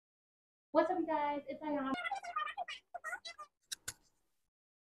What's up, you guys? It's Ayana.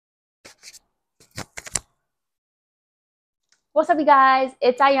 What's up, you guys?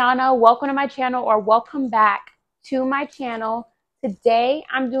 It's Ayana. Welcome to my channel, or welcome back to my channel. Today,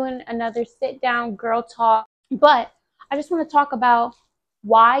 I'm doing another sit down girl talk, but I just want to talk about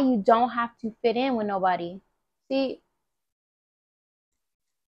why you don't have to fit in with nobody. See,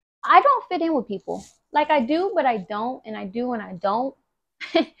 I don't fit in with people. Like, I do, but I don't, and I do and I don't.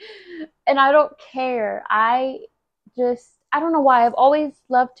 And I don't care. I don't know why. I've always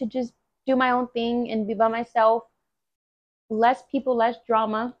loved to just do my own thing and be by myself. Less people, less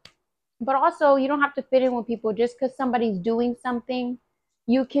drama. But also, you don't have to fit in with people just because somebody's doing something.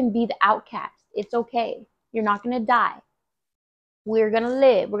 You can be the outcast. It's okay. You're not going to die. We're going to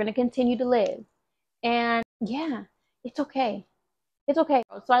live. We're going to continue to live. And yeah, it's okay. It's okay.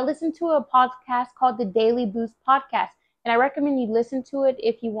 So I listened to a podcast called the Daily Boost Podcast. And I recommend you listen to it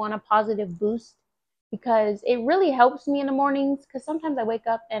if you want a positive boost because it really helps me in the mornings. Because sometimes I wake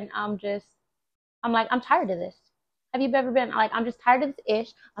up and I'm like, I'm tired of this. Have you ever been like, I'm just tired of this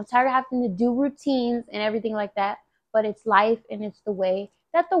ish. I'm tired of having to do routines and everything like that. But it's life and it's the way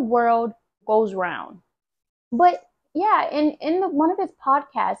that the world goes round. But yeah, one of his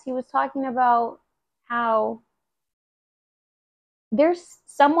podcasts, he was talking about how there's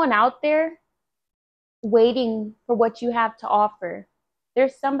someone out there waiting for what you have to offer.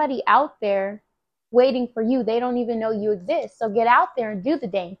 There's somebody out there waiting for you. They don't even know you exist. So get out there and do the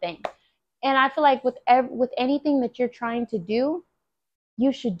dang thing. And I feel like with anything that you're trying to do,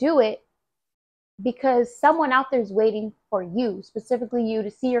 you should do it because someone out there is waiting for you, specifically you,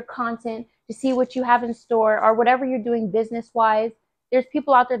 to see your content, to see what you have in store or whatever you're doing business wise. There's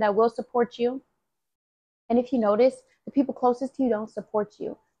people out there that will support you. And if you notice, the people closest to you don't support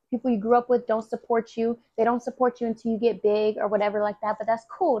you. The people you grew up with don't support you. They don't support you until you get big or whatever like that. But that's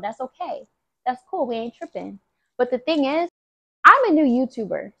cool. That's okay. That's cool. We ain't tripping. But the thing is, I'm a new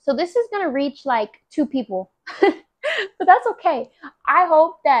YouTuber, so this is gonna reach like 2 people, but that's okay. I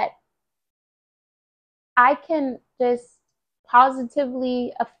hope that I can just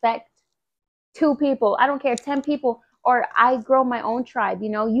positively affect 2 people. I don't care, 10 people, or I grow my own tribe. You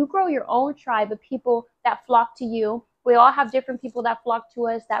know, you grow your own tribe of people that flock to you. We all have different people that flock to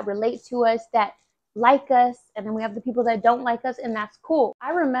us, that relate to us, that like us, and then we have the people that don't like us, and that's cool.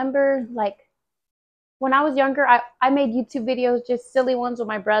 I remember like when I was younger, I made YouTube videos, just silly ones with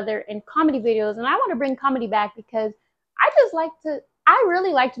my brother and comedy videos. And I want to bring comedy back because I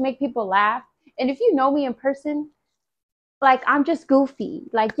really like to make people laugh. And if you know me in person, like I'm just goofy.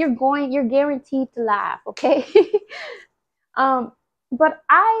 Like you're guaranteed to laugh, okay? um, but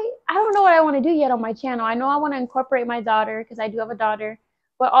I don't know what I want to do yet on my channel. I know I want to incorporate my daughter because I do have a daughter,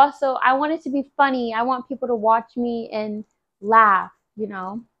 but also I want it to be funny. I want people to watch me and laugh, you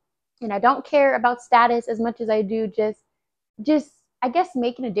know? And I don't care about status as much as I do just I guess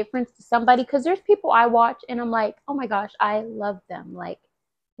making a difference to somebody because there's people I watch and I'm like, "Oh my gosh, I love them." Like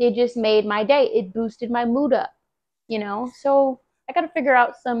they just made my day. It boosted my mood up, you know? So, I got to figure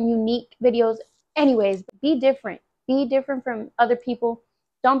out some unique videos. Anyways, be different. Be different from other people.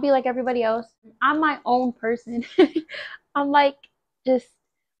 Don't be like everybody else. I'm my own person. I'm like just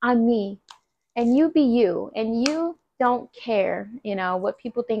I'm me and you be you and you don't care, you know, what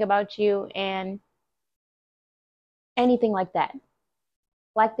people think about you and anything like that.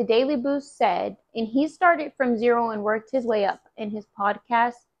 Like the Daily Boost said, and he started from zero and worked his way up in his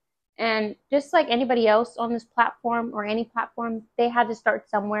podcast. And just like anybody else on this platform or any platform, they had to start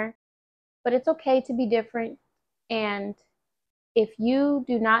somewhere. But it's okay to be different. And if you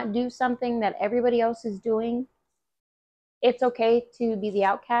do not do something that everybody else is doing, it's okay to be the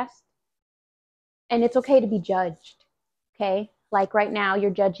outcast. And it's okay to be judged. Okay? Like right now, you're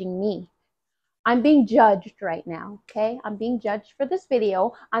judging me. I'm being judged right now, okay? I'm being judged for this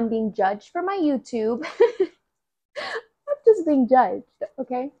video. I'm being judged for my YouTube. I'm just being judged,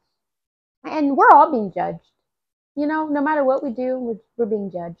 okay? And we're all being judged. You know, no matter what we do, we're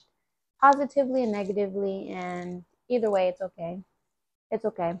being judged positively and negatively. And either way, it's okay. It's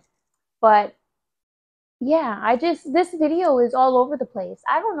okay. But yeah, this video is all over the place.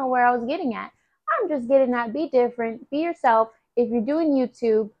 I don't know where I was getting at. I'm just getting at be different, be yourself. If you're doing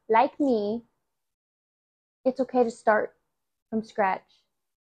YouTube like me, it's okay to start from scratch.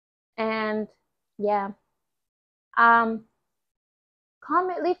 And yeah, um,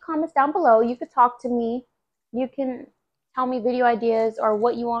 leave comments down below. You could talk to me. You can tell me video ideas or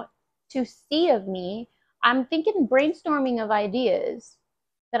what you want to see of me. I'm thinking brainstorming of ideas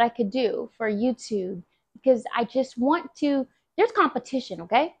that I could do for YouTube because I just want to. There's competition,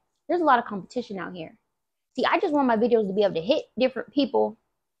 okay? There's a lot of competition out here. See, I just want my videos to be able to hit different people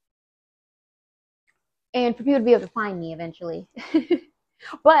and for people to be able to find me eventually.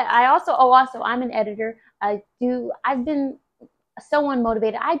 But I also, oh, also, I'm an editor. I've been so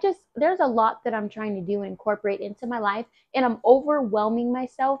unmotivated. There's a lot that I'm trying to do and incorporate into my life, and I'm overwhelming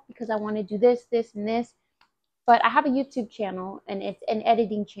myself because I want to do this, this, and this. But I have a YouTube channel, and it's an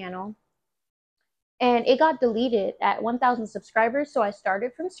editing channel, and it got deleted at 1,000 subscribers. So I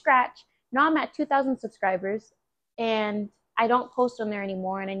started from scratch. Now I'm at 2,000 subscribers, and I don't post on there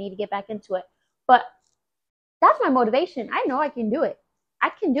anymore, and I need to get back into it. But that's my motivation. I know I can do it. I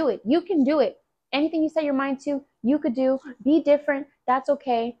can do it. You can do it. Anything you set your mind to, you could do. Be different. That's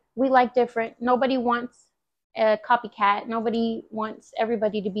okay. We like different. Nobody wants a copycat. Nobody wants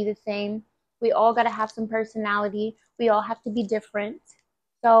everybody to be the same. We all got to have some personality. We all have to be different.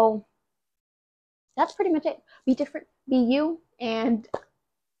 So that's pretty much it. Be different. Be you. And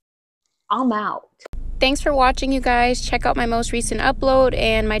I'm out. Thanks for watching, you guys. Check out my most recent upload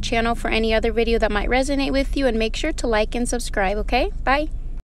and my channel for any other video that might resonate with you, and make sure to like and subscribe, okay? Bye.